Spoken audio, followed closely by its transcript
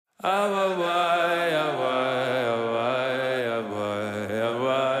You're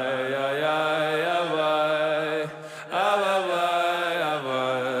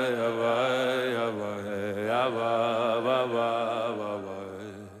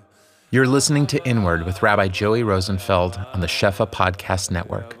listening to Inward with Rabbi Joey Rosenfeld on the Shefa Podcast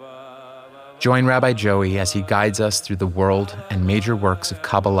Network. Join Rabbi Joey as he guides us through the world and major works of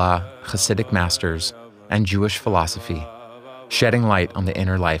Kabbalah, Hasidic masters, and Jewish philosophy, shedding light on the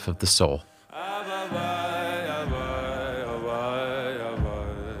inner life of the soul.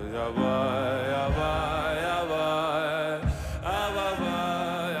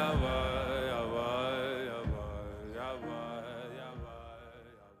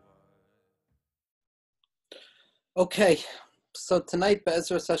 Okay, so tonight,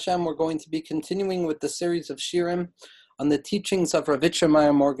 Be'ezras Hashem, we're going to be continuing with the series of Shirim on the teachings of Rav Yitzchak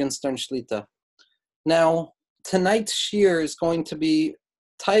Meyer Morgenstern Shlita. Now, tonight's Shir is going to be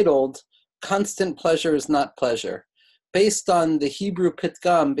titled, Constant Pleasure is Not Pleasure, based on the Hebrew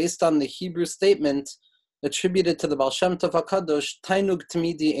Pitgam, based on the Hebrew statement attributed to the Baal Shem Tov HaKadosh, Tainug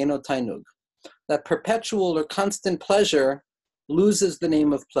Tamidi Eno Tainug, that perpetual or constant pleasure loses the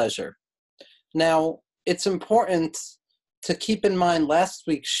name of pleasure. Now, it's important to keep in mind last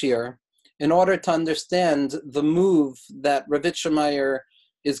week's shir in order to understand the move that Rav Yitzchak Meyer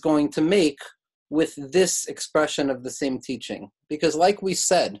is going to make with this expression of the same teaching. Because like we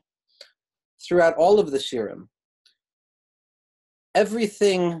said, throughout all of the shirim,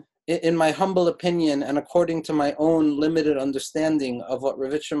 everything, in my humble opinion and according to my own limited understanding of what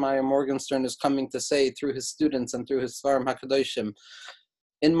Rav Yitzchak Meyer Morgenstern is coming to say through his students and through his Svarim HaKadoshim,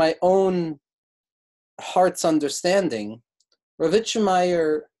 in my own heart's understanding, Rav Yitzchak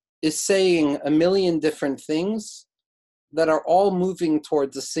Meyer is saying a million different things that are all moving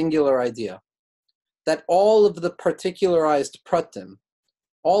towards a singular idea. That all of the particularized pratim,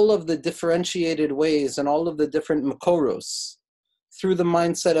 all of the differentiated ways and all of the different makoros, through the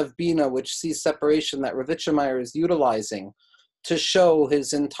mindset of Bina, which sees separation, that Rav Yitzchak Meyer is utilizing to show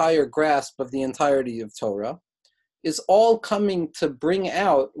his entire grasp of the entirety of Torah, is all coming to bring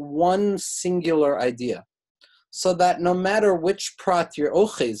out one singular idea. So that no matter which prat you're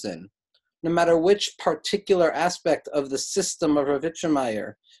ochez in, no matter which particular aspect of the system of Rav Yitzchak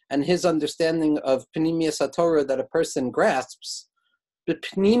Meyer and his understanding of Pnimiyas HaTorah that a person grasps, the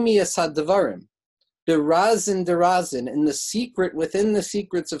Pnimiyas HaDevarim, the Razin Derazin, in the secret within the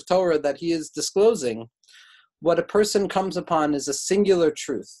secrets of Torah that he is disclosing, what a person comes upon is a singular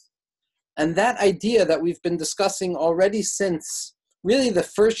truth. And that idea that we've been discussing already since really the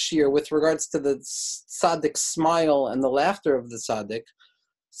first year with regards to the tzaddik smile and the laughter of the tzaddik,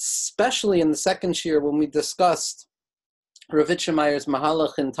 especially in the second year when we discussed Rav Yitzchak Meyer's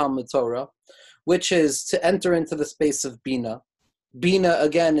Mahalach in Talmud Torah, which is to enter into the space of Bina. Bina,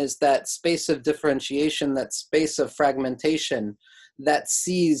 again, is that space of differentiation, that space of fragmentation that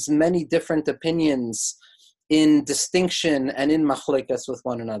sees many different opinions in distinction and in machlokas with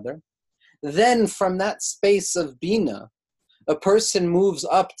one another. Then from that space of Bina, a person moves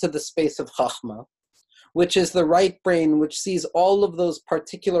up to the space of Chachma, which is the right brain, which sees all of those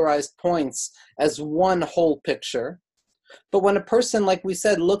particularized points as one whole picture. But when a person, like we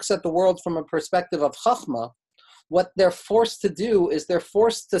said, looks at the world from a perspective of Chachma, what they're forced to do is they're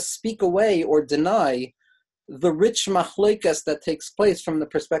forced to speak away or deny the rich machlokas that takes place from the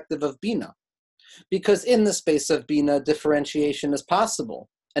perspective of Bina. Because in the space of Bina, differentiation is possible.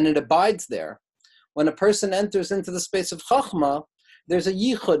 And it abides there. When a person enters into the space of Chachma, there's a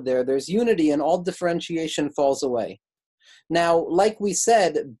yichud there, there's unity, and all differentiation falls away. Now, like we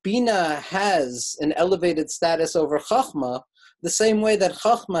said, Bina has an elevated status over Chachma, the same way that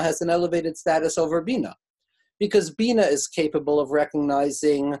Chachma has an elevated status over Bina. Because Bina is capable of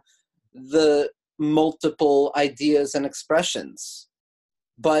recognizing the multiple ideas and expressions,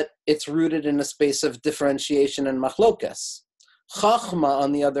 but it's rooted in a space of differentiation and machlokas. Chachma,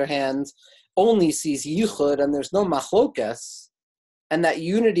 on the other hand, only sees yichud and there's no machlokas, and that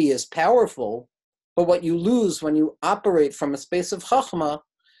unity is powerful, but what you lose when you operate from a space of Chachma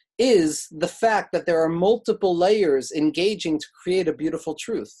is the fact that there are multiple layers engaging to create a beautiful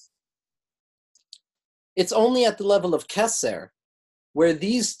truth. It's only at the level of Keser, where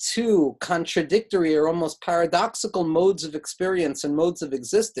these two contradictory or almost paradoxical modes of experience and modes of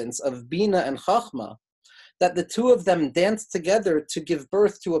existence of Bina and Chachma, that the two of them dance together to give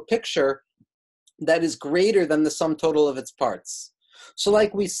birth to a picture that is greater than the sum total of its parts. So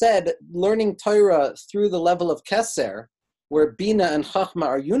like we said, learning Torah through the level of Keser, where Bina and Chachma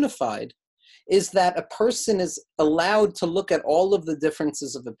are unified, is that a person is allowed to look at all of the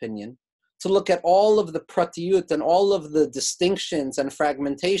differences of opinion, to look at all of the pratiyut and all of the distinctions and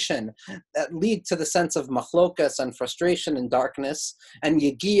fragmentation that lead to the sense of machlokas and frustration and darkness and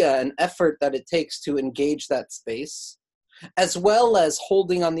yegia and effort that it takes to engage that space, as well as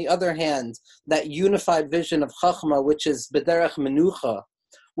holding, on the other hand, that unified vision of Chachma, which is bederech menucha,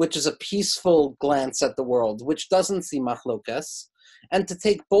 which is a peaceful glance at the world, which doesn't see machlokas, and to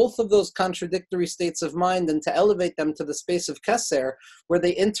take both of those contradictory states of mind and to elevate them to the space of Keser, where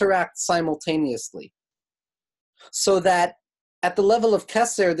they interact simultaneously. So that at the level of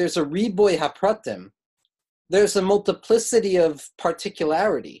Keser, there's a riboy hapratim, there's a multiplicity of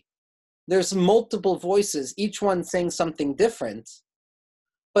particularity. There's multiple voices, each one saying something different,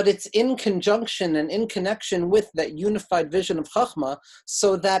 but it's in conjunction and in connection with that unified vision of Chachma,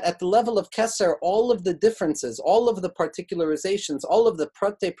 so that at the level of Keser, all of the differences, all of the particularizations, all of the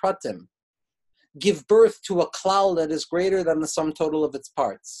prate pratim, give birth to a klal that is greater than the sum total of its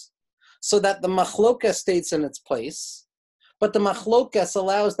parts. So that the machlokas stays in its place, but the machlokas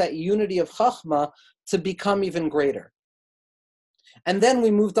allows that unity of Chachma to become even greater. And then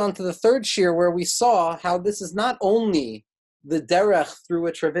we moved on to the third shir, where we saw how this is not only the derech through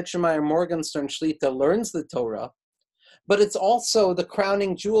which Ravitcher Meyer Morgenstern Shlita learns the Torah, but it's also the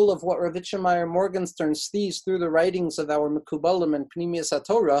crowning jewel of what Ravitcher Meyer Morgenstern sees through the writings of our Mekubalim and Pnimius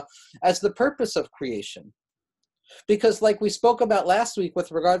HaTorah as the purpose of creation. Because like we spoke about last week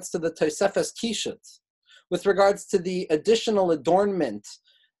with regards to the Tosefes Kishut, with regards to the additional adornment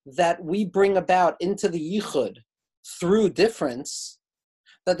that we bring about into the Yichud through difference,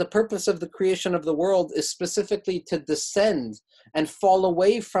 that the purpose of the creation of the world is specifically to descend and fall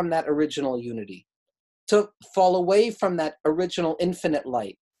away from that original unity, to fall away from that original infinite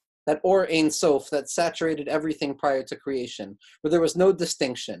light, that Or Ein Sof that saturated everything prior to creation, where there was no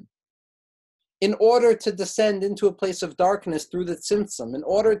distinction. In order to descend into a place of darkness through the Tzimtzum, in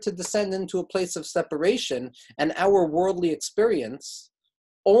order to descend into a place of separation and our worldly experience,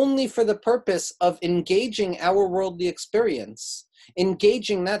 only for the purpose of engaging our worldly experience,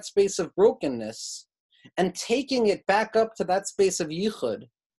 engaging that space of brokenness, and taking it back up to that space of yichud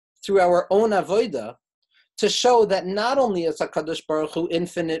through our own avodah, to show that not only is HaKadosh Baruch Hu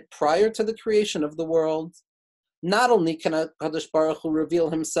infinite prior to the creation of the world, not only can HaKadosh Baruch Hu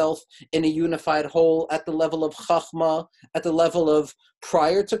reveal himself in a unified whole at the level of Chachma, at the level of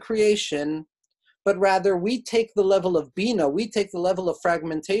prior to creation, but rather we take the level of Bina, we take the level of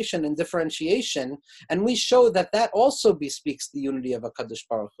fragmentation and differentiation, and we show that that also bespeaks the unity of HaKadosh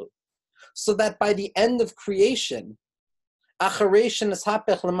Baruch Hu. So that by the end of creation, after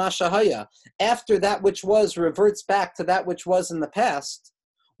that which was reverts back to that which was in the past,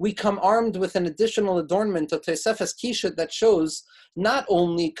 we come armed with an additional adornment of Tosefes Kishut that shows not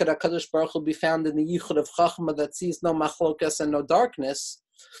only could HaKadosh Baruch Hu be found in the Yichud of Chachma that sees no machlokas and no darkness,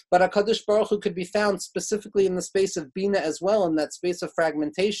 but HaKadosh Baruch Hu could be found specifically in the space of Bina as well, in that space of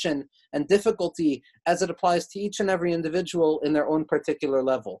fragmentation and difficulty as it applies to each and every individual in their own particular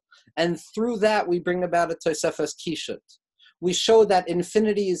level. And through that, we bring about a Tosefes Kishut. We show that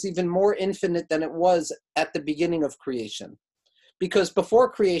infinity is even more infinite than it was at the beginning of creation. Because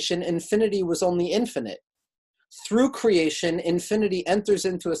before creation, infinity was only infinite. Through creation, infinity enters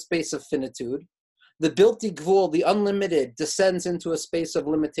into a space of finitude. The bilti gvul, the unlimited, descends into a space of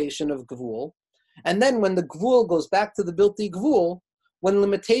limitation of gvul. And then when the gvul goes back to the bilti gvul, when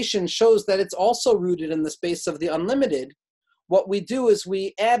limitation shows that it's also rooted in the space of the unlimited, what we do is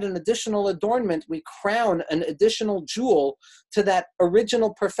we add an additional adornment, we crown an additional jewel to that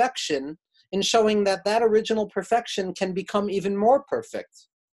original perfection, in showing that that original perfection can become even more perfect.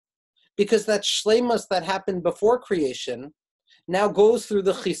 Because that shleimus that happened before creation now goes through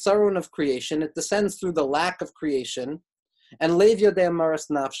the chisaron of creation, it descends through the lack of creation, and lev yodei maras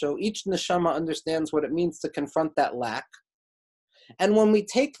nafsho, each neshama understands what it means to confront that lack. And when we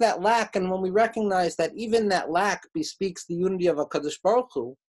take that lack, and when we recognize that even that lack bespeaks the unity of HaKadosh Baruch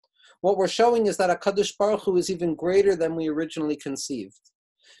Hu, what we're showing is that HaKadosh Baruch Hu is even greater than we originally conceived.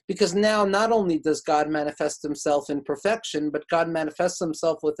 Because now not only does God manifest himself in perfection, but God manifests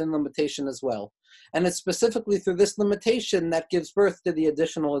himself within limitation as well. And it's specifically through this limitation that gives birth to the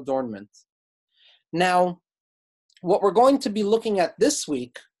additional adornment. Now, what we're going to be looking at this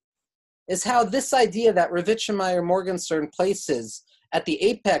week is how this idea that Ravitcher Meyer Morgenstern places at the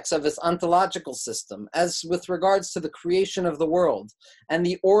apex of his ontological system, as with regards to the creation of the world and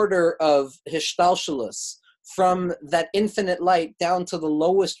the order of Hishtalshelus, from that infinite light down to the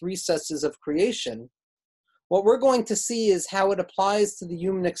lowest recesses of creation, what we're going to see is how it applies to the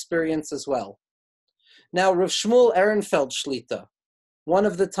human experience as well. Now, Rav Shmuel Ehrenfeld Shlita, one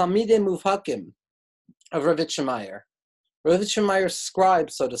of the Talmidei Muvhakim of Ravitcher Meyer, Ravitcher Meyer's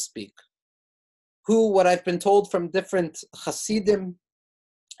scribe, so to speak, who, what I've been told from different Hasidim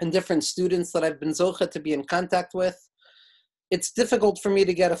and different students that I've been zocha to be in contact with, it's difficult for me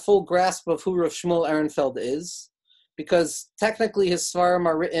to get a full grasp of who Rav Shmuel Ehrenfeld is, because technically his svarim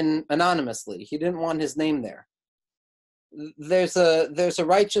are written anonymously. He didn't want his name there. There's a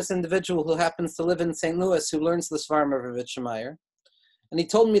righteous individual who happens to live in St. Louis who learns the svarim of Rav Shemeyer. And he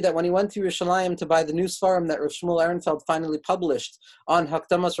told me that when he went to Yerushalayim to buy the new svarim that Rav Shmuel Ehrenfeld finally published on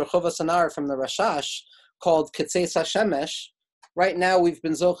Hakdamas Rechovas Anar from the Rashash, called Ketzeis HaShemesh, right now we've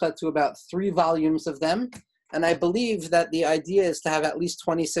been zocha to about 3 volumes of them, and I believe that the idea is to have at least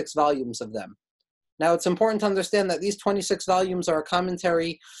 26 volumes of them. Now, it's important to understand that these 26 volumes are a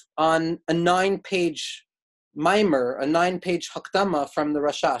commentary on a 9-page mimer, a 9-page hakdama from the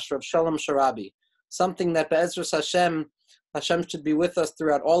Rashash, Rav Shalom Sharabi, something that Be'ezras Hashem should be with us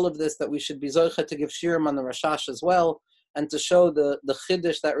throughout all of this, that we should be zocha to give shirim on the Rashash as well, and to show the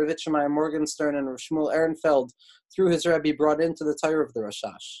chiddush that Rav Shemeyer Morgenstern and Rav Shmuel Ehrenfeld, through his Rebbe, brought into the Torah of the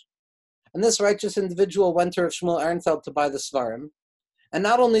Rashash. And this righteous individual went to Rav Shmuel Ehrenfeld to buy the svarim. And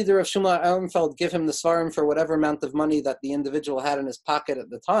not only did Rav Shmuel Ehrenfeld give him the svarim for whatever amount of money that the individual had in his pocket at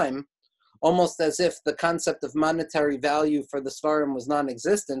the time, almost as if the concept of monetary value for the svarim was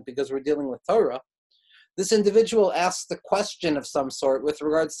non-existent because we're dealing with Torah, this individual asked a question of some sort with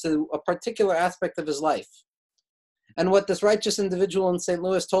regards to a particular aspect of his life. And what this righteous individual in St.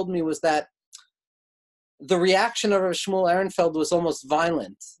 Louis told me was that the reaction of Rav Shmuel Ehrenfeld was almost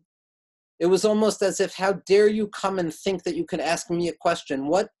violent. It was almost as if, how dare you come and think that you can ask me a question?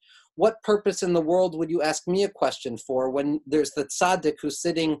 What purpose in the world would you ask me a question for when there's the tzaddik who's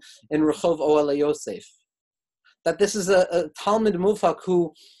sitting in Rehov Ohel Yosef? That this is a Talmud Mufak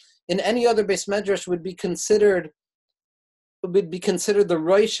who, in any other Beis Medrash, would be considered the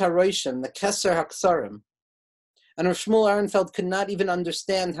Roish HaRoishim, the Keser HaKsarim. And Rav Shmuel Ehrenfeld could not even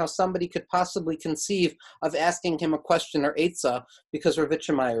understand how somebody could possibly conceive of asking him a question or eitzah because Rav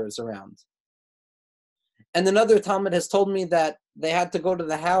Shemeyer is around. And another Talmud has told me that they had to go to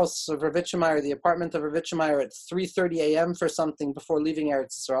the house of Rav Shemeyer, the apartment of Rav Shemeyer, at 3:30 a.m. for something before leaving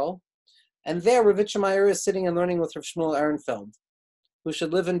Eretz Yisrael. And there Rav Shemeyer is sitting and learning with Rav Shmuel Ehrenfeld, who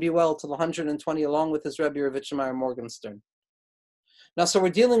should live and be well till 120 along with his Rebbe Rav Shemeyer Morgenstern. Now, so we're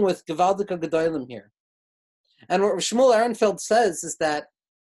dealing with Gevaldika Gedolim here. And what Rav Shmuel Ehrenfeld says is that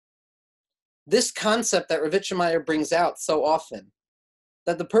this concept that Rav Shemeyer brings out so often,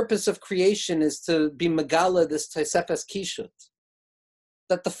 that the purpose of creation is to be megala, this Tosefes Kishut,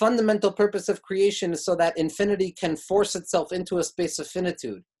 that the fundamental purpose of creation is so that infinity can force itself into a space of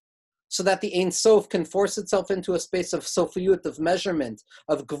finitude, so that the Ein Sof can force itself into a space of sofiyut, of measurement,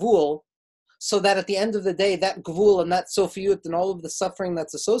 of gvul, so that at the end of the day, that gvul and that sofiyut and all of the suffering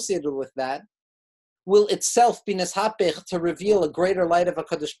that's associated with that will itself be nishapich to reveal a greater light of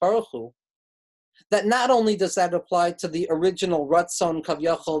HaKadosh Baruch Hu. That not only does that apply to the original Ratzon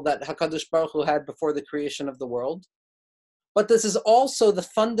Kavyachol that HaKadosh Baruch Hu had before the creation of the world, but this is also the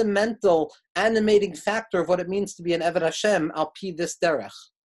fundamental animating factor of what it means to be an Eved Hashem al pi this derech.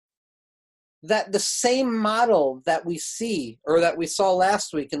 That the same model that we see, or that we saw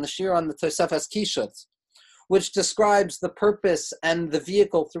last week in the Shir on the Tosefes Kishut, which describes the purpose and the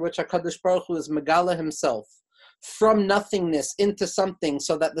vehicle through which HaKadosh Baruch Hu is Megala himself, from nothingness into something,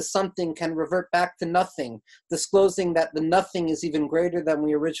 so that the something can revert back to nothing, disclosing that the nothing is even greater than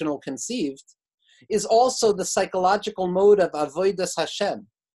we originally conceived, is also the psychological mode of Avodas Hashem,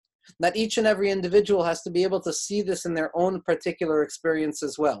 that each and every individual has to be able to see this in their own particular experience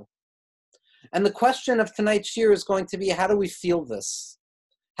as well. And the question of tonight's shir is going to be, how do we feel this?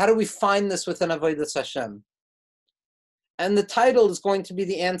 How do we find this within Avodas Hashem? And the title is going to be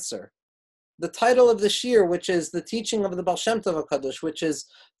the answer. The title of the shir, which is the teaching of the Baal Shem Tov HaKadosh, which is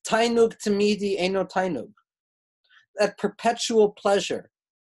Tainug Tamidi Eino Tainug, that perpetual pleasure,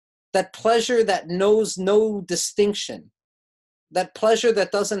 that pleasure that knows no distinction, that pleasure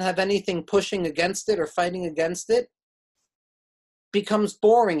that doesn't have anything pushing against it or fighting against it, becomes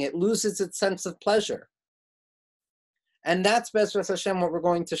boring. It loses its sense of pleasure. And that's Be'ezras Hashem what we're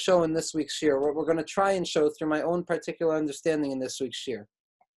going to show in this week's shir, what we're going to try and show through my own particular understanding in this week's shir.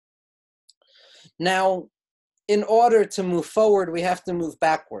 Now, in order to move forward, we have to move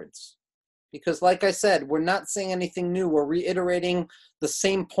backwards. Because like I said, we're not saying anything new. We're reiterating the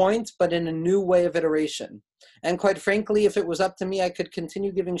same point, but in a new way of iteration. And quite frankly, if it was up to me, I could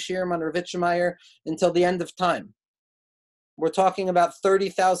continue giving shirim on Rav Shemeyer until the end of time. We're talking about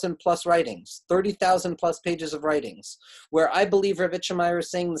 30,000 plus writings, 30,000 plus pages of writings, where I believe Rav Shemeyer is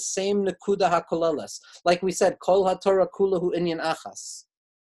saying the same nekuda hakoleles. Like we said, kol haTorah kulahu inyan achas.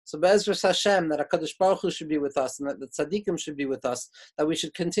 So Be'ezras Hashem, that HaKadosh Baruch Hu should be with us, and that the tzaddikim should be with us, that we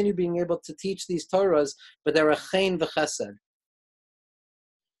should continue being able to teach these Torahs, but they're a chen v'chesed.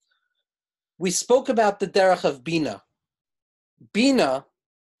 We spoke about the derech of Bina. Bina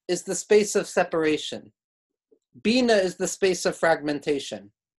is the space of separation. Bina is the space of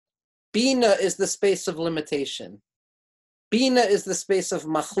fragmentation. Bina is the space of limitation. Bina is the space of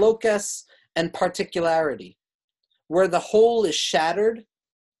machlokes and particularity, where the whole is shattered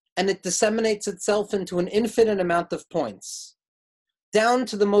and it disseminates itself into an infinite amount of points, down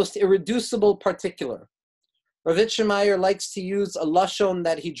to the most irreducible particular. Rav Yitzchak likes to use a lashon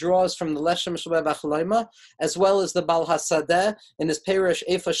that he draws from the Leshem Shebeh B'Achleima, as well as the Bal Hasadeh in his Perush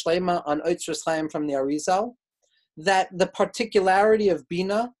Efa Shleima on Oitzros Chaim from the Arizal, that the particularity of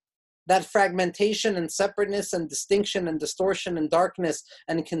Bina, that fragmentation and separateness and distinction and distortion and darkness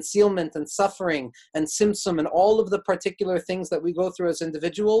and concealment and suffering and simsum and all of the particular things that we go through as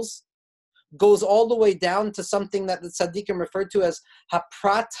individuals, goes all the way down to something that the tzaddikim referred to as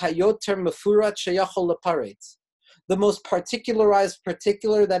haprat hayoter mefurat sheyachol leparet, the most particularized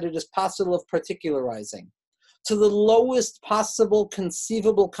particular that it is possible of particularizing, to the lowest possible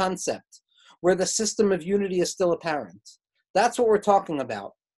conceivable concept, where the system of unity is still apparent. That's what we're talking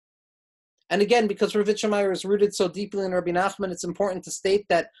about. And again, because Rav Yitzchak is rooted so deeply in Rabbi Nachman, it's important to state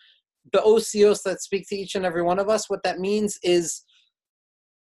that the osios that speak to each and every one of us, what that means is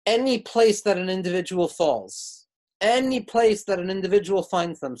any place that an individual falls, any place that an individual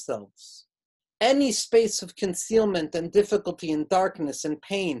finds themselves, any space of concealment and difficulty and darkness and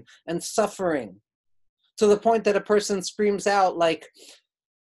pain and suffering, to the point that a person screams out like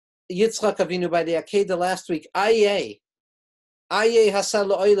Yitzchak Avinu by the Akedah last week, Aye hasal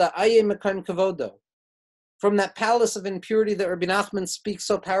oila, aye mekayim kavodo. From that palace of impurity that Rabbi Nachman speaks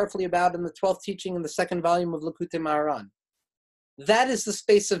so powerfully about in the 12th teaching in the second volume of Likutei Maharan. That is the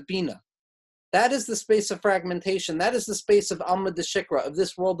space of Bina. That is the space of fragmentation. That is the space of Alma de Shikra, of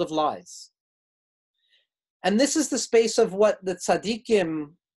this world of lies. And this is the space of what the tzaddikim,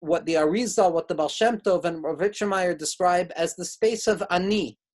 what the Arizal, what the Baal Shem Tov and Rav Yitzchak describe as the space of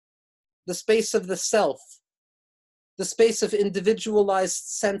Ani, the space of the self, the space of individualized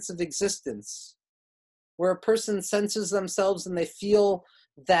sense of existence, where a person senses themselves and they feel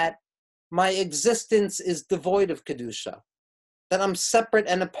that my existence is devoid of Kedusha, that I'm separate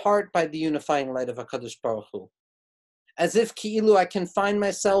and apart by the unifying light of HaKadosh Baruch Hu. As if Ki'ilu I can find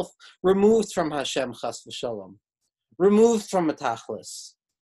myself removed from Hashem Chas V'Shalom, removed from Matachlis.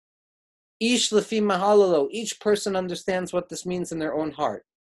 Ish Lefi Mahalalo, each person understands what this means in their own heart.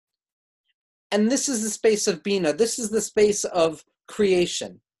 And this is the space of Bina, this is the space of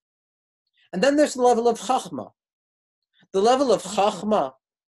creation. And then there's the level of Chachma. The level of Chachma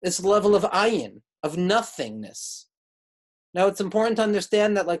is the level of Ayin, of nothingness. Now it's important to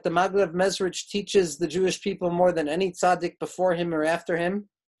understand that like the Maggid of Mezrich teaches the Jewish people more than any tzaddik before him or after him,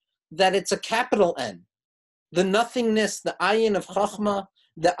 that it's a capital N. The nothingness, the Ayin of Chachma,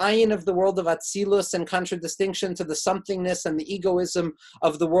 the ayin of the world of Atzilus in contradistinction to the somethingness and the egoism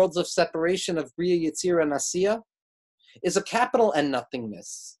of the worlds of separation of Bria, Yitzira, and Asiya, is a capital N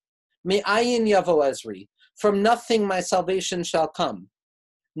nothingness. Me ayin yavo Ezri, from nothing my salvation shall come.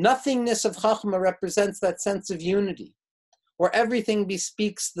 Nothingness of Chachma represents that sense of unity, where everything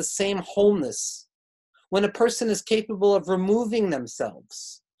bespeaks the same wholeness. When a person is capable of removing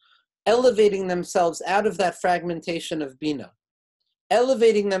themselves, elevating themselves out of that fragmentation of Bina,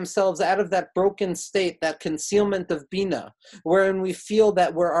 elevating themselves out of that broken state, that concealment of Bina, wherein we feel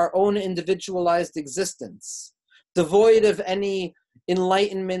that we're our own individualized existence, devoid of any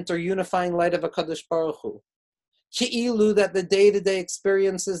enlightenment or unifying light of HaKadosh Baruch Hu. Ki'ilu, that the day-to-day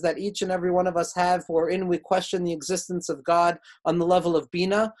experiences that each and every one of us have, wherein we question the existence of God on the level of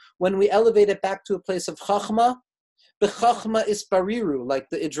Bina, when we elevate it back to a place of Chachma, B'Chachma is bariru, like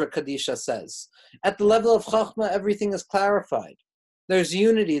the Idra Kadisha says. At the level of Chachma, everything is clarified. There's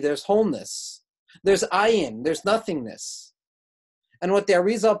unity, there's wholeness, there's ayin, there's nothingness. And what the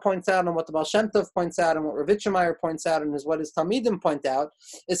Arizal points out, and what the Baal Shem Tov points out, and what Rav Yitzchak points out, and is what his Talmidim point out,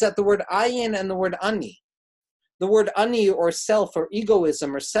 is that the word ayin and the word ani, the word ani or self or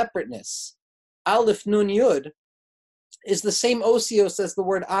egoism or separateness, Aleph Nun Yud, is the same osios as the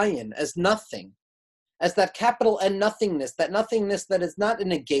word ayin, as nothing, as that capital N nothingness that is not a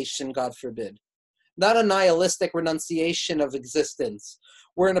negation, God forbid. Not a nihilistic renunciation of existence,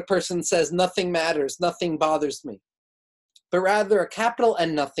 wherein a person says, nothing matters, nothing bothers me. But rather a capital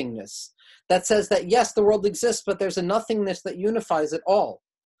N nothingness that says that yes, the world exists, but there's a nothingness that unifies it all.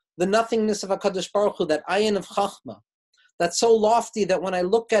 The nothingness of HaKadosh Baruch Hu, that ayin of Chachma, that's so lofty that when I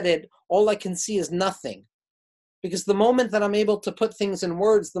look at it, all I can see is nothing. Because the moment that I'm able to put things in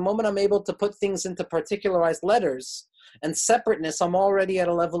words, the moment I'm able to put things into particularized letters and separateness, I'm already at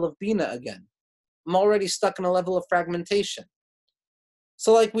a level of Bina again. I'm already stuck in a level of fragmentation.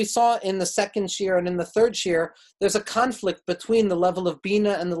 So like we saw in the second shir and in the third shir, there's a conflict between the level of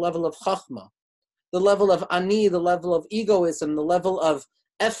Bina and the level of Chachma. The level of Ani, the level of egoism, the level of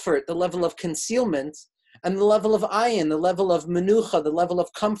effort, the level of concealment, and the level of Ayin, the level of Menucha, the level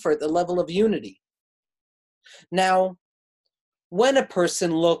of comfort, the level of unity. Now, when a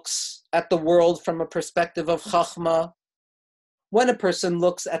person looks at the world from a perspective of Chachma, when a person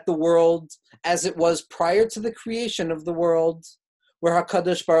looks at the world as it was prior to the creation of the world, where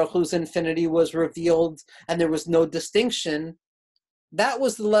HaKadosh Baruch Hu's infinity was revealed and there was no distinction, that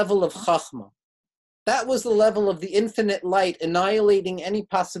was the level of Chachma. That was the level of the infinite light annihilating any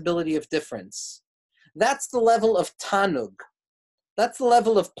possibility of difference. That's the level of Tanug. That's the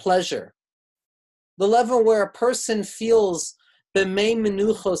level of pleasure. The level where a person feels b'mei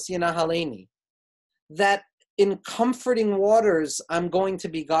menuchos yinahaleni, that in comforting waters I'm going to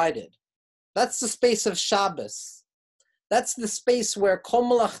be guided. That's the space of Shabbos. That's the space where kol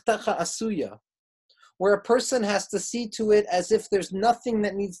malachtecha asuya, where a person has to see to it as if there's nothing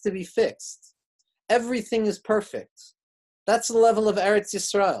that needs to be fixed. Everything is perfect. That's the level of Eretz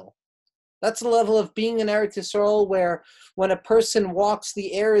Yisrael. That's the level of being in Eretz Yisrael where when a person walks,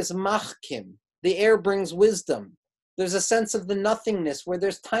 the air is machkim. The air brings wisdom. There's a sense of the nothingness where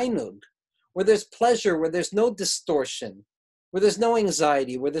there's tainug, where there's pleasure, where there's no distortion, where there's no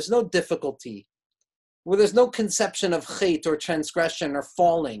anxiety, where there's no difficulty, where there's no conception of chait or transgression or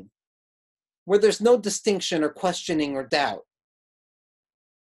falling, where there's no distinction or questioning or doubt.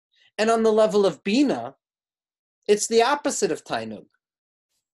 And on the level of Bina, it's the opposite of tainug.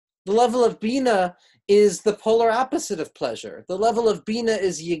 The level of Bina is the polar opposite of pleasure. The level of Bina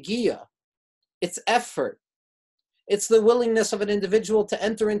is Yegiya. It's effort. It's the willingness of an individual to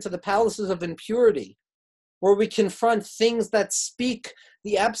enter into the palaces of impurity, where we confront things that speak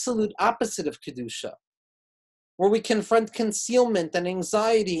the absolute opposite of Kedusha, where we confront concealment and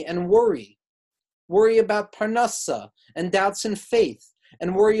anxiety and worry about parnasa and doubts in faith,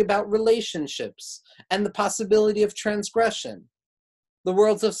 and worry about relationships and the possibility of transgression. The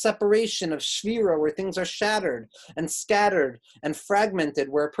worlds of separation, of shvira, where things are shattered and scattered and fragmented,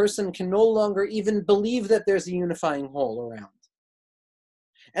 where a person can no longer even believe that there's a unifying whole around.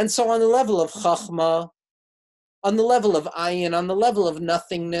 And so on the level of chachma, on the level of ayin, on the level of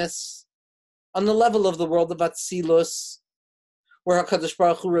nothingness, on the level of the world of atzilus, where HaKadosh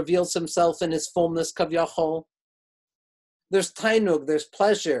Baruch Hu reveals himself in his fullness, kavyachol, there's tainug, there's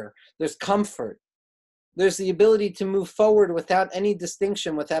pleasure, there's comfort. There's the ability to move forward without any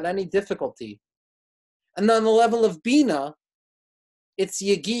distinction, without any difficulty. And on the level of Bina, it's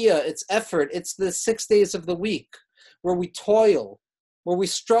Yegiya, it's effort, it's the 6 days of the week where we toil, where we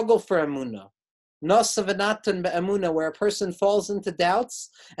struggle for Emunah. Nosavanatan be'emunah, where a person falls into doubts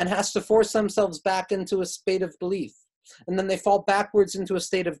and has to force themselves back into a state of belief. And then they fall backwards into a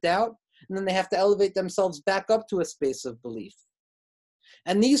state of doubt, and then they have to elevate themselves back up to a space of belief.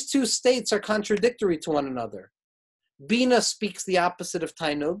 And these two states are contradictory to one another. Bina speaks the opposite of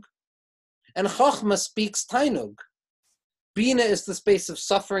Tainug, and Chochma speaks Tainug. Bina is the space of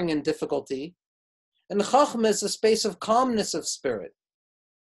suffering and difficulty, and Chochma is the space of calmness of spirit.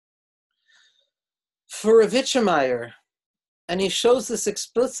 For Rav Hitchemeyer, and he shows this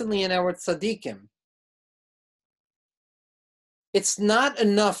explicitly in our tzaddikim, it's not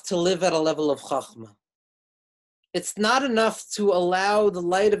enough to live at a level of Chochma. It's not enough to allow the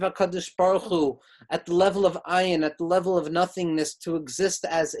light of HaKadosh Baruch Hu at the level of ayin, at the level of nothingness, to exist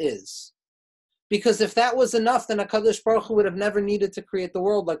as is. Because if that was enough, then HaKadosh Baruch Hu would have never needed to create the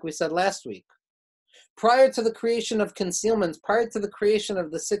world, like we said last week. Prior to the creation of concealments, prior to the creation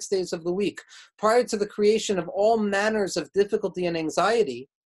of the 6 days of the week, prior to the creation of all manners of difficulty and anxiety,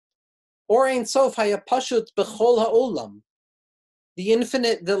 Or Ein Sof Haya Pashut B'chol Ha'olam, the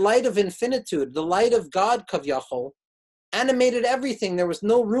infinite, the light of infinitude, the light of God, Kavyachol, animated everything. There was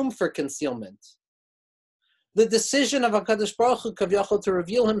no room for concealment. The decision of HaKadosh Baruch Hu, Kavyachol, to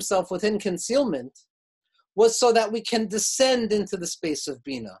reveal himself within concealment was so that we can descend into the space of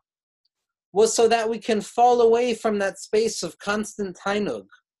Bina, was so that we can fall away from that space of constant Tainug,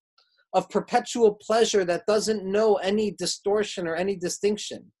 of perpetual pleasure that doesn't know any distortion or any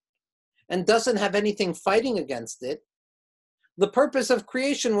distinction, and doesn't have anything fighting against it. The purpose of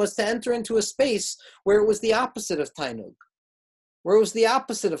creation was to enter into a space where it was the opposite of Tainug, where it was the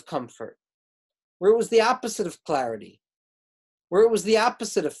opposite of comfort, where it was the opposite of clarity, where it was the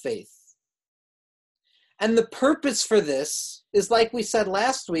opposite of faith. And the purpose for this is like we said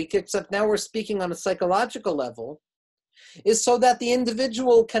last week, except now we're speaking on a psychological level, is so that the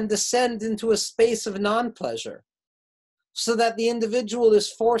individual can descend into a space of non-pleasure, so that the individual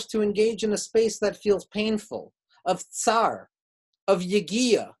is forced to engage in a space that feels painful, of tsar, of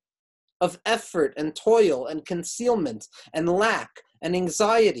yegia, of effort and toil and concealment and lack and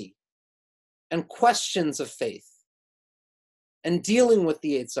anxiety and questions of faith and dealing with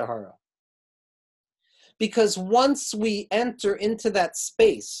the Yetzer Hara. Because once we enter into that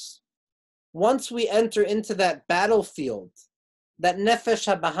space, once we enter into that battlefield, that nefesh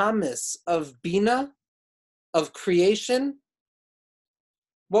habahamis of bina, of creation,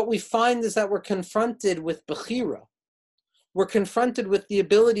 what we find is that we're confronted with bechira. We're confronted with the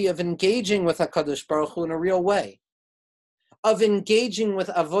ability of engaging with HaKadosh Baruch Hu in a real way, of engaging with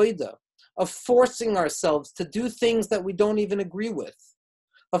avodah, of forcing ourselves to do things that we don't even agree with,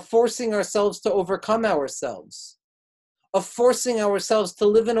 of forcing ourselves to overcome ourselves, of forcing ourselves to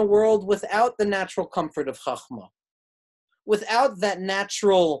live in a world without the natural comfort of Chachma, without that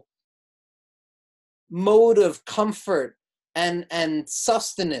natural mode of comfort and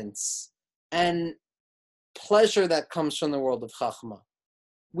sustenance and pleasure that comes from the world of Chachma.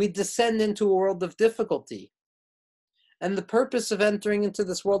 We descend into a world of difficulty. And the purpose of entering into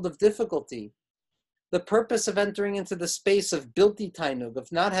this world of difficulty, the purpose of entering into the space of bilti tainug,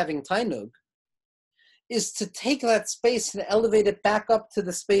 of not having tainug, is to take that space and elevate it back up to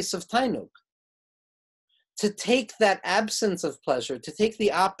the space of tainug. To take that absence of pleasure, to take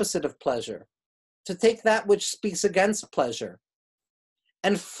the opposite of pleasure, to take that which speaks against pleasure,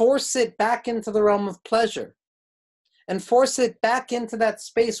 and force it back into the realm of pleasure, and force it back into that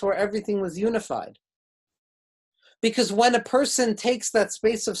space where everything was unified. Because when a person takes that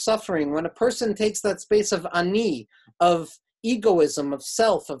space of suffering, when a person takes that space of ani, of egoism, of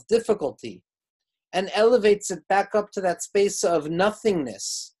self, of difficulty, and elevates it back up to that space of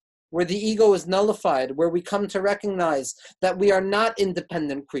nothingness, where the ego is nullified, where we come to recognize that we are not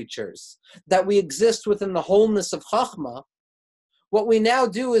independent creatures, that we exist within the wholeness of Chachma, what we now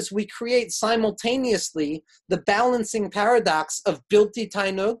do is we create simultaneously the balancing paradox of bilti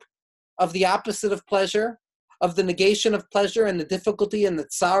tainug, of the opposite of pleasure, of the negation of pleasure and the difficulty and the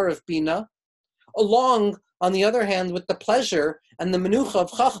tsar of bina, along, on the other hand, with the pleasure and the menucha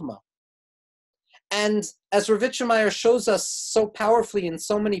of Chachma. And as Rav Itchemeyer shows us so powerfully in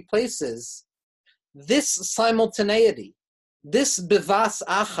so many places, this simultaneity, this bivas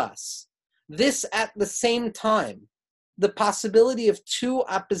achas, this at the same time, the possibility of two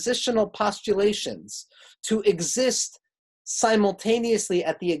oppositional postulations to exist simultaneously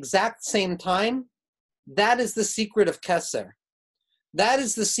at the exact same time, that is the secret of Keser. That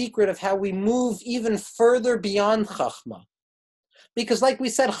is the secret of how we move even further beyond Chachma. Because like we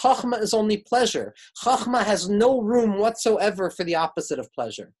said, Chachma is only pleasure. Chachma has no room whatsoever for the opposite of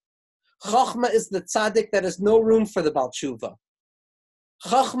pleasure. Chachma is the tzaddik that has no room for the Baal Tshuva.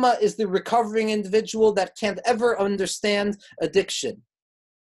 Chachma is the recovering individual that can't ever understand addiction.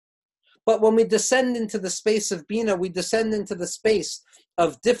 But when we descend into the space of Bina, we descend into the space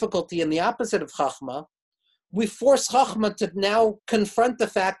of difficulty and the opposite of Chachma, we force Chachma to now confront the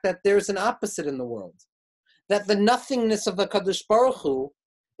fact that there's an opposite in the world. That the nothingness of the Kadosh Baruch Hu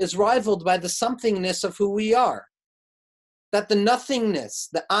is rivaled by the somethingness of who we are. That the nothingness,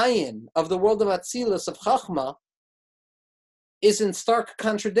 the ayin of the world of Atzilus, of Chachma, is in stark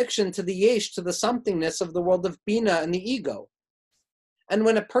contradiction to the yesh, to the somethingness of the world of Bina and the ego. And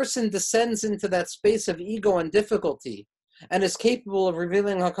when a person descends into that space of ego and difficulty, and is capable of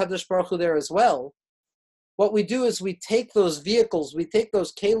revealing HaKadosh Baruch Hu there as well, what we do is we take those vehicles, we take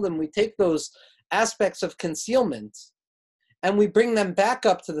those kalim, we take those aspects of concealment, and we bring them back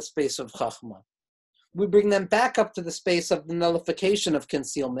up to the space of Chachma. We bring them back up to the space of the nullification of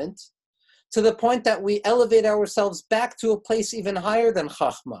concealment, to the point that we elevate ourselves back to a place even higher than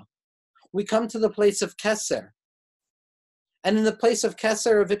Chachma. We come to the place of Keser. And in the place of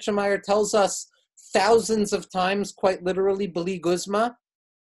Keser, Rav Itchemeyer tells us thousands of times, quite literally, B'li Guzma.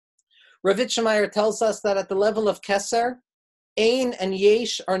 Rav Itchemeyer tells us that at the level of Keser, Ein and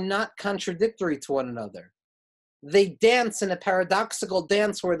Yesh are not contradictory to one another. They dance in a paradoxical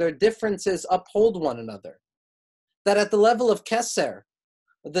dance where their differences uphold one another. That at the level of Keser,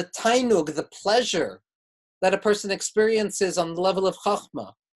 the tainug, the pleasure that a person experiences on the level of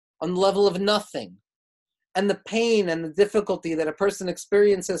Chachma, on the level of nothing, and the pain and the difficulty that a person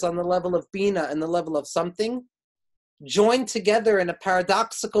experiences on the level of Bina and the level of something, join together in a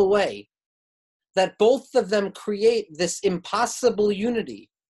paradoxical way, that both of them create this impossible unity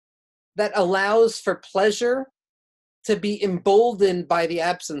that allows for pleasure to be emboldened by the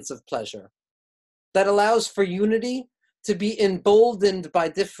absence of pleasure, that allows for unity to be emboldened by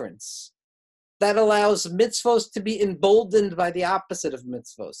difference, that allows mitzvos to be emboldened by the opposite of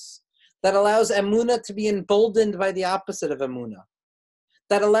mitzvos, that allows emunah to be emboldened by the opposite of emunah,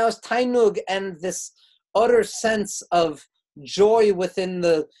 that allows tainug and this utter sense of joy within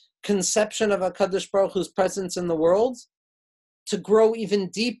the conception of HaKadosh Baruch Hu's presence in the world to grow even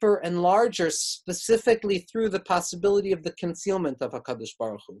deeper and larger, specifically through the possibility of the concealment of HaKadosh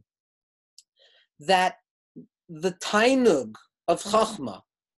Baruch Hu. That the tainug of Chachma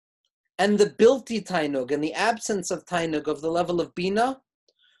and the bilti tainug and the absence of tainug of the level of Bina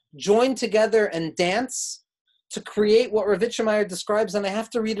join together and dance to create what Rav Yitzchak describes, and I have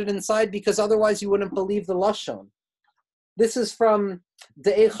to read it inside because otherwise you wouldn't believe the Lashon. This is from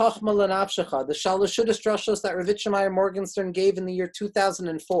the Chachma L'Nafshecha, the Shalashudas Drashos that Rav Yitzchak Morgenstern gave in the year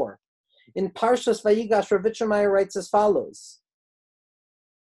 2004. In Parshas Vayigash, Rav Yitzchak writes as follows: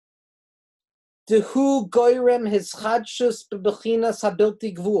 Dehu goyrem his chadshus bebechinas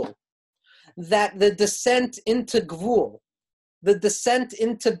habilti gvul, that the descent into gvul, the descent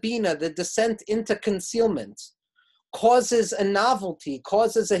into bina, the descent into concealment, causes a novelty,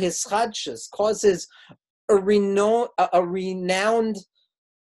 causes a hischadshus, causes a renowned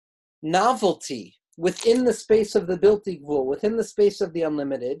novelty within the space of the bilti gvul, within the space of the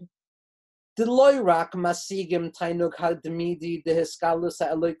unlimited. That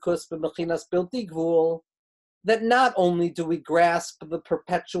not only do we grasp the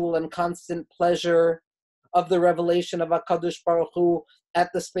perpetual and constant pleasure of the revelation of HaKadosh Baruch Hu at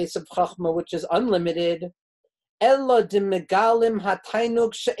the space of Chachma, which is unlimited,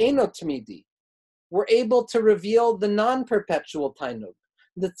 we're able to reveal the non-perpetual tainug,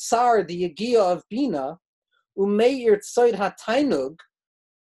 the tsar, the yagia of Bina, umeir tzoid ha-tainug,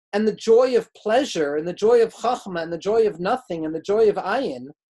 and the joy of pleasure, and the joy of Chachma, and the joy of nothing, and the joy of Ayin,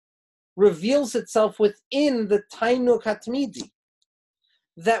 reveals itself within the tainug hatmidi.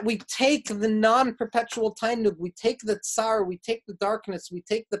 That we take the non-perpetual tainug, we take the tsar, we take the darkness, we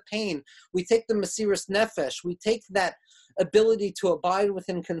take the pain, we take the mesiras nefesh, we take that ability to abide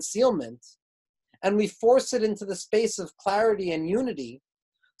within concealment, and we force it into the space of clarity and unity,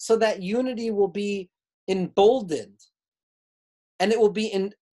 so that unity will be emboldened, and it will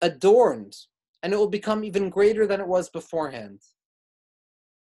be adorned, and it will become even greater than it was beforehand.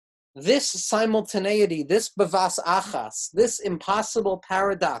 This simultaneity, this bavas achas, this impossible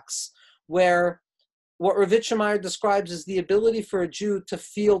paradox, where what Rav Yitzchak describes as the ability for a Jew to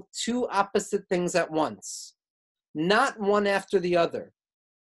feel two opposite things at once, not one after the other,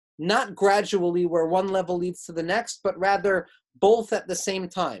 not gradually where one level leads to the next, but rather both at the same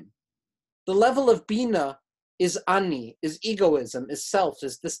time. The level of Bina is ani, is egoism, is self,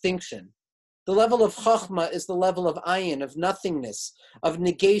 is distinction. The level of Chachma is the level of ayin, of nothingness, of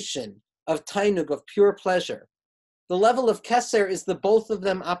negation, of tainug, of pure pleasure. The level of Keser is the both of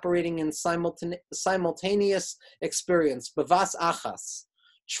them operating in simultaneous experience, bavas achas,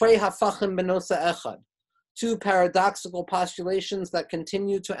 trei hafachim benosa echad, two paradoxical postulations that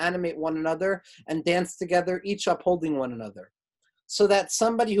continue to animate one another and dance together, each upholding one another. So that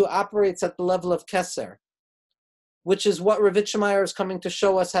somebody who operates at the level of Keser, which is what Rav Yitzchak is coming to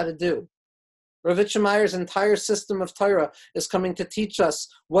show us how to do. Rav Yitzchak's entire system of Torah is coming to teach us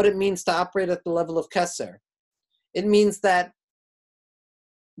what it means to operate at the level of Keser. It means that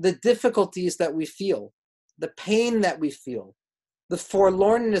the difficulties that we feel, the pain that we feel, the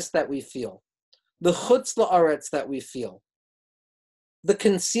forlornness that we feel, the chutz la'aretz that we feel, the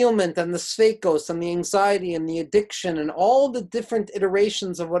concealment and the sveikos and the anxiety and the addiction and all the different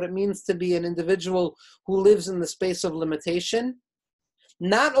iterations of what it means to be an individual who lives in the space of limitation,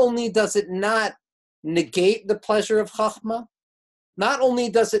 not only does it not negate the pleasure of Chachma, not only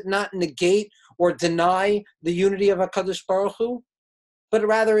does it not negate or deny the unity of HaKadosh Baruch Hu, but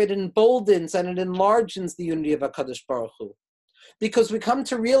rather it emboldens and it enlarges the unity of HaKadosh Baruch Hu. Because we come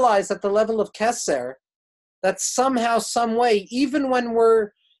to realize at the level of Keser, that somehow, some way, even when we're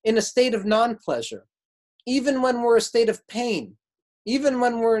in a state of non-pleasure, even when we're in a state of pain, even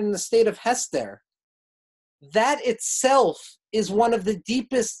when we're in the state of Hester, that itself is one of the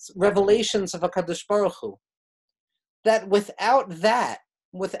deepest revelations of HaKadosh Baruch Hu. That without that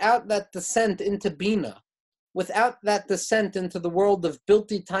descent into Bina, without that descent into the world of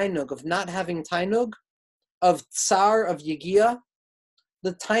bilti tainug, of not having tainug, of tsar, of yigia,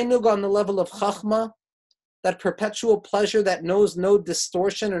 the tainug on the level of Chachma, that perpetual pleasure that knows no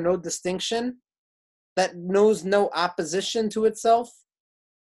distortion or no distinction, that knows no opposition to itself,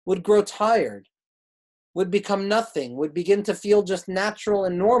 would grow tired, would become nothing, would begin to feel just natural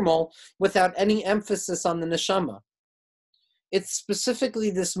and normal without any emphasis on the neshama. It's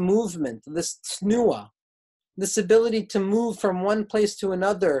specifically this movement, this tnua, this ability to move from one place to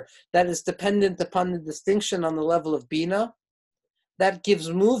another that is dependent upon the distinction on the level of Bina, that gives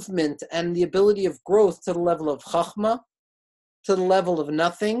movement and the ability of growth to the level of Chachma, to the level of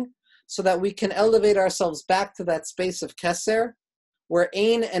nothing, so that we can elevate ourselves back to that space of Keser, where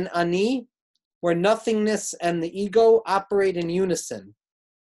Ein and Ani, where nothingness and the ego operate in unison,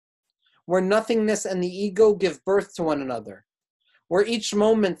 where nothingness and the ego give birth to one another, where each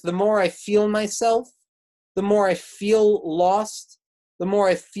moment, the more I feel myself, the more I feel lost, the more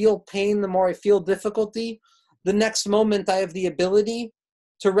I feel pain, the more I feel difficulty, the next moment I have the ability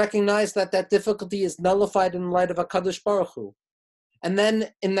to recognize that that difficulty is nullified in the light of HaKadosh Baruch Hu. And then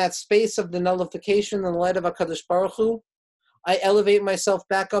in that space of the nullification in the light of HaKadosh Baruch Hu, I elevate myself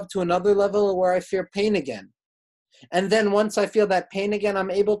back up to another level where I fear pain again. And then once I feel that pain again, I'm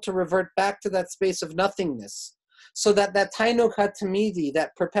able to revert back to that space of nothingness. So that Tainuk HaTamidi,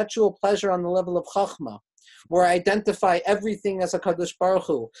 that perpetual pleasure on the level of Chachma, where I identify everything as a Kadosh Baruch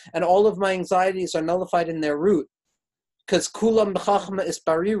Hu, and all of my anxieties are nullified in their root, because Kulam B'Chachma is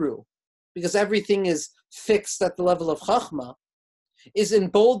Bariru, because everything is fixed at the level of Chachma, is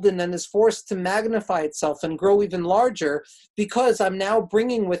emboldened and is forced to magnify itself and grow even larger, because I'm now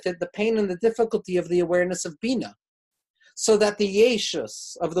bringing with it the pain and the difficulty of the awareness of Bina. So that the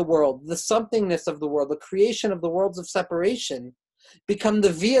Yeshus of the world, the somethingness of the world, the creation of the worlds of separation, become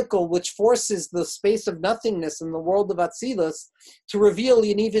the vehicle which forces the space of nothingness in the world of Atzilus to reveal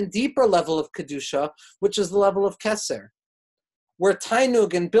an even deeper level of Kedusha, which is the level of Keser, where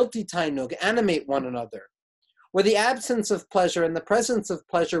Tainug and Bilti Tainug animate one another, where the absence of pleasure and the presence of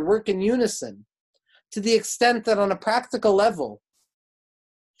pleasure work in unison, to the extent that on a practical level,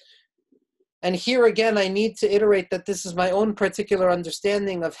 and here again I need to iterate that this is my own particular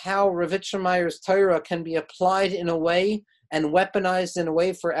understanding of how Rav Yitzchak Torah can be applied in a way and weaponized in a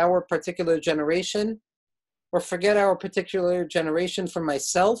way for our particular generation, or forget our particular generation for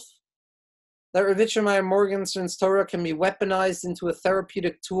myself, that Rav Yitzchak Morgenstern's Torah can be weaponized into a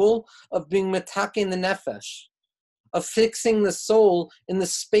therapeutic tool of being metaking the nefesh, of fixing the soul in the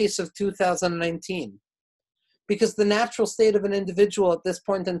space of 2019. Because the natural state of an individual at this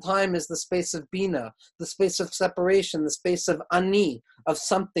point in time is the space of Bina, the space of separation, the space of Ani, of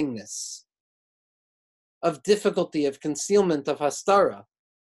somethingness, of difficulty, of concealment, of Hastara.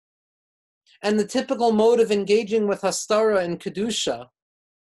 And the typical mode of engaging with Hastara and Kedusha,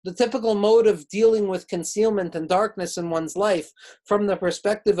 the typical mode of dealing with concealment and darkness in one's life from the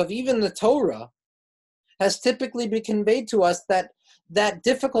perspective of even the Torah, has typically been conveyed to us that that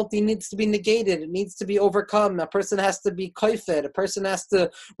difficulty needs to be negated, it needs to be overcome, a person has to be koifed, a person has to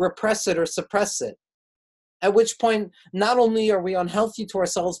repress it or suppress it. At which point, not only are we unhealthy to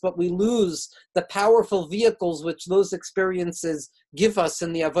ourselves, but we lose the powerful vehicles which those experiences give us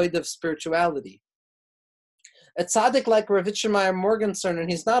in the avoid of spirituality. A tzaddik like Rav Yitzchak Morgenstern,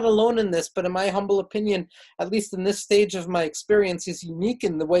 and he's not alone in this, but in my humble opinion, at least in this stage of my experience, he's unique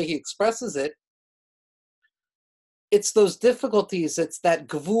in the way he expresses it. It's those difficulties, it's that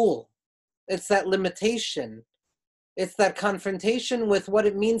gvul, it's that limitation, it's that confrontation with what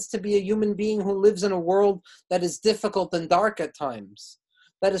it means to be a human being who lives in a world that is difficult and dark at times,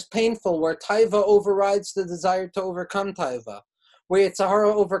 that is painful, where taiva overrides the desire to overcome taiva, where Yetzer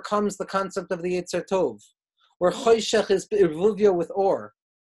Hara overcomes the concept of the Yetzer Tov, where choshech is irvuvia with or,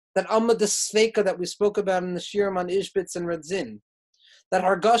 that amma desveika that we spoke about in the shirim on Ishbitz and Radzin, that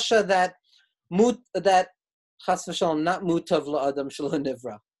hargasha, that chas v'shalom, not mutav la'adam shelo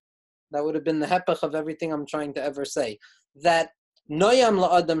nivra. That would have been the hepech of everything I'm trying to ever say. That noyam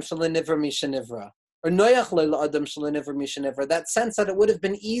la'adam shelo nivra misha nivra, or noyach la'adam shelo nivra misha nivra. That sense that it would have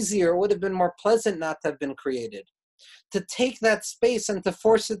been easier, it would have been more pleasant not to have been created. To take that space and to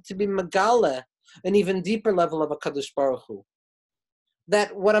force it to be megale, an even deeper level of a Kadosh Baruch Hu.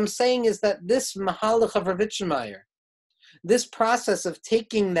 That what I'm saying is that this mahalach of Rav Yitzchak, this process of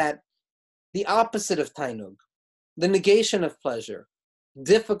taking that, the opposite of tainug, the negation of pleasure,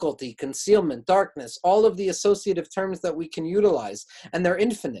 difficulty, concealment, darkness, all of the associative terms that we can utilize, and they're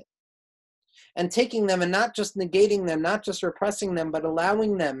infinite. And taking them and not just negating them, not just repressing them, but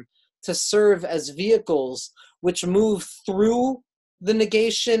allowing them to serve as vehicles which move through the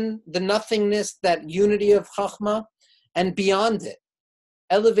negation, the nothingness, that unity of Chachma, and beyond it,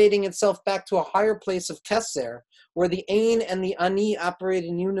 elevating itself back to a higher place of Keser, where the Ein and the Ani operate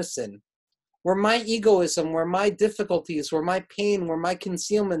in unison, where my egoism, where my difficulties, where my pain, where my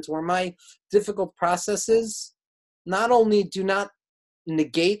concealment, where my difficult processes, not only do not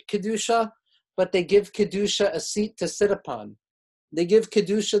negate Kedusha, but they give Kedusha a seat to sit upon. They give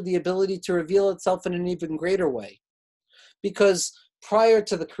Kedusha the ability to reveal itself in an even greater way. Because prior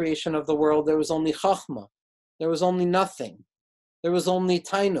to the creation of the world, there was only Chachma. There was only nothing. There was only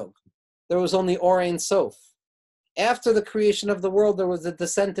Tainug. There was only Or Ein Sof. After the creation of the world, there was a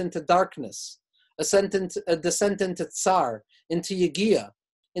descent into darkness, a descent into Tsar, into Yegia,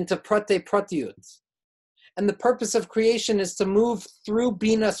 into Prate Pratiut. And the purpose of creation is to move through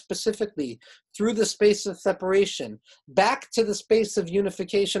Bina specifically, through the space of separation, back to the space of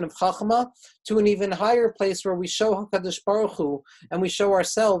unification of Chachma, to an even higher place where we show HaKadosh Baruch Hu, and we show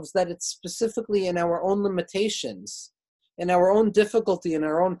ourselves that it's specifically in our own limitations, in our own difficulty, in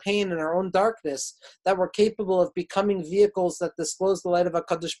our own pain, in our own darkness, that we're capable of becoming vehicles that disclose the light of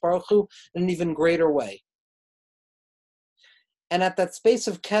HaKadosh Baruch Hu in an even greater way. And at that space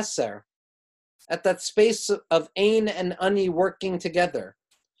of Keser, at that space of Ein and Ani working together,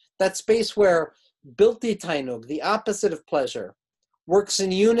 that space where Bilti Tainug, the opposite of pleasure, works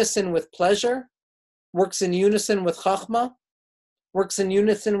in unison with pleasure, works in unison with Chachma, works in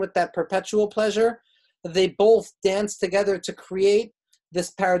unison with that perpetual pleasure, they both dance together to create this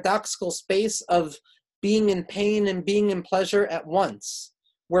paradoxical space of being in pain and being in pleasure at once,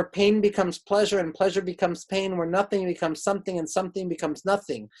 where pain becomes pleasure and pleasure becomes pain, where nothing becomes something and something becomes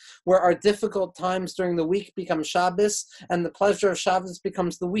nothing, where our difficult times during the week become Shabbos and the pleasure of Shabbos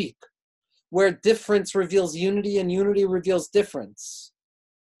becomes the week, where difference reveals unity and unity reveals difference.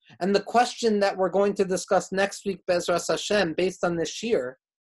 And the question that we're going to discuss next week, Be'ezras Hashem, based on this shir,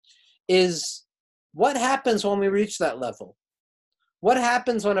 is what happens when we reach that level? What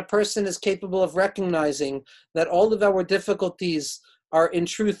happens when a person is capable of recognizing that all of our difficulties are in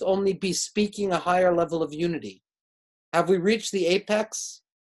truth only bespeaking a higher level of unity? Have we reached the apex?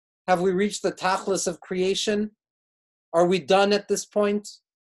 Have we reached the tachlis of creation? Are we done at this point?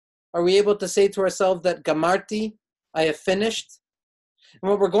 Are we able to say to ourselves that Gamarti, I have finished? And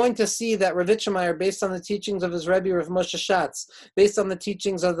what we're going to see that Rav Itchemeyer, based on the teachings of his Rebbe Rav Moshe Shatz, based on the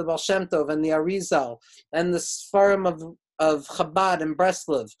teachings of the Baal Shem Tov and the Arizal, and the Sfarim of Chabad and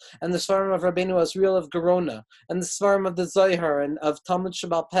Breslov, and the Sfarim of Rabbeinu Azriel of Gerona, and the Sfarim of the Zohar and of Talmud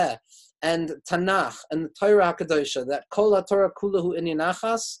Shabbal Peh, and Tanakh, and the Torah HaKadosha, that Kol HaTorah Kulahu Inyan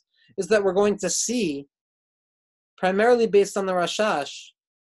Achas, is that we're going to see, primarily based on the Rashash,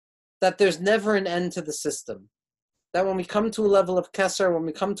 that there's never an end to the system. That when we come to a level of Keser, when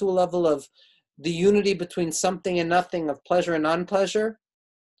we come to a level of the unity between something and nothing, of pleasure and non-pleasure,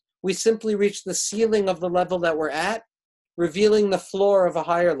 we simply reach the ceiling of the level that we're at, revealing the floor of a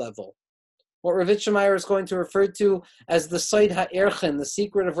higher level. What Rav Itchemeyer is going to refer to as the Sod HaErchin, the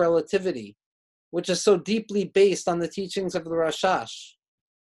secret of relativity, which is so deeply based on the teachings of the Rashash.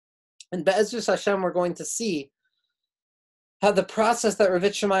 And Be'ezras Hashem, we're going to see how the process that Rav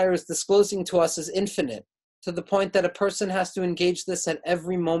Itchemeyer is disclosing to us is infinite, to the point that a person has to engage this at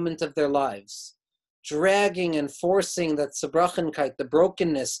every moment of their lives, dragging and forcing that Sabrachenkeit, the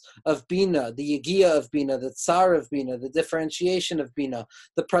brokenness of Bina, the Yegia of Bina, the Tsar of Bina, the differentiation of Bina,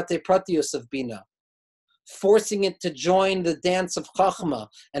 the Prate Pratius of Bina, forcing it to join the dance of Chachma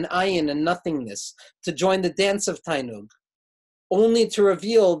and Ayin and nothingness, to join the dance of Tainug, only to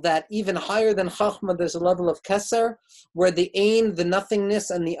reveal that even higher than Chachma, there's a level of Keser, where the Ein, the nothingness,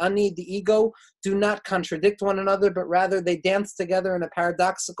 and the Ani, the ego, do not contradict one another, but rather they dance together in a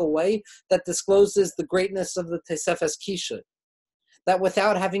paradoxical way that discloses the greatness of the Tesefes Kishut. That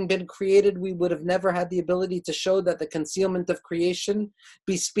without having been created, we would have never had the ability to show that the concealment of creation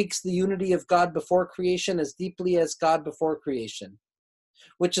bespeaks the unity of God before creation as deeply as God before creation,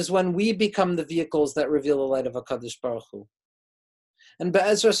 which is when we become the vehicles that reveal the light of HaKadosh Baruch Hu. And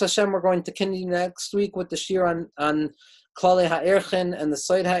Be'ezras Hashem, we're going to continue next week with the shir on Klale HaErchin and the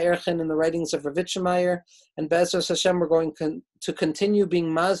Sod HaErchin in the writings of Rav Itchemeyer. And Be'ezras Hashem, we're going to continue being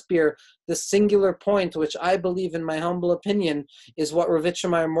masbir, the singular point, which I believe, in my humble opinion, is what Rav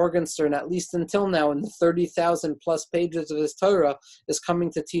Itchemeyer Morgenstern, at least until now, in the 30,000 plus pages of his Torah, is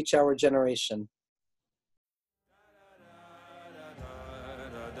coming to teach our generation.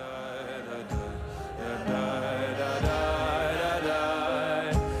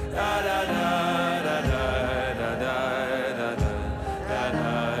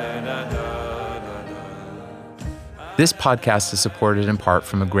 This podcast is supported in part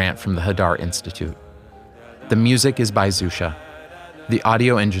from a grant from the Hadar Institute. The music is by Zusha. The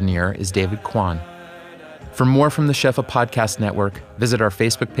audio engineer is David Kwan. For more from the Shefa Podcast Network, visit our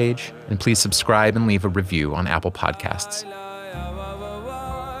Facebook page and please subscribe and leave a review on Apple Podcasts.